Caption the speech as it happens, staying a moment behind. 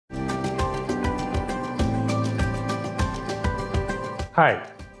Hi,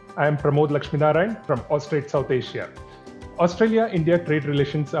 I am Pramod Lakshminarayan from Austrade, South Asia. Australia-India trade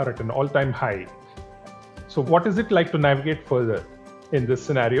relations are at an all-time high. So what is it like to navigate further in this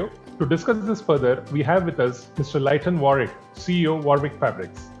scenario? To discuss this further, we have with us Mr. Leighton Warwick, CEO, Warwick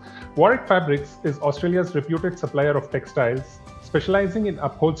Fabrics. Warwick Fabrics is Australia's reputed supplier of textiles, specializing in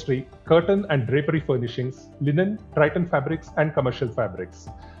upholstery, curtain and drapery furnishings, linen, Triton fabrics, and commercial fabrics.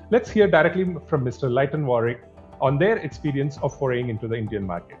 Let's hear directly from Mr. Leighton Warwick on their experience of foraying into the Indian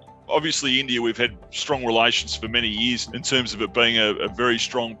market. Obviously, India, we've had strong relations for many years in terms of it being a very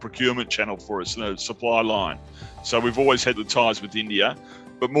strong procurement channel for us and a supply line. So we've always had the ties with India.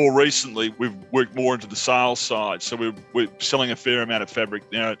 But more recently, we've worked more into the sales side. So we're selling a fair amount of fabric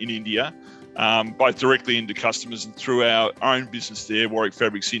now in India, both directly into customers and through our own business there, Warwick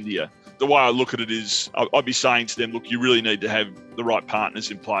Fabrics India. The way I look at it is I'd be saying to them, look, you really need to have the right partners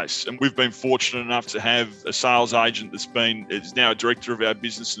in place. And we've been fortunate enough to have a sales agent is now a director of our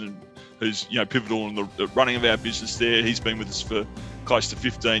business and who's pivotal in the running of our business there. He's been with us for close to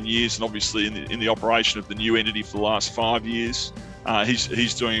 15 years and obviously in the operation of the new entity for the last 5 years.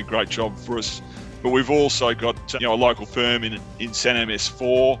 He's doing a great job for us. But we've also got a local firm in San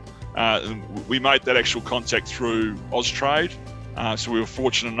MS4. We made that actual contact through Austrade. So we were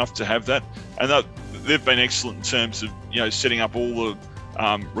fortunate enough to have that, and they've been excellent in terms of setting up all the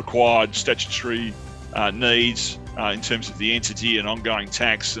required statutory needs in terms of the entity and ongoing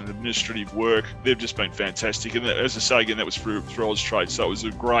tax and administrative work. They've just been fantastic, and as I say again, that was through Austrade, so it was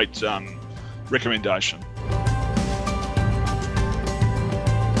a great recommendation.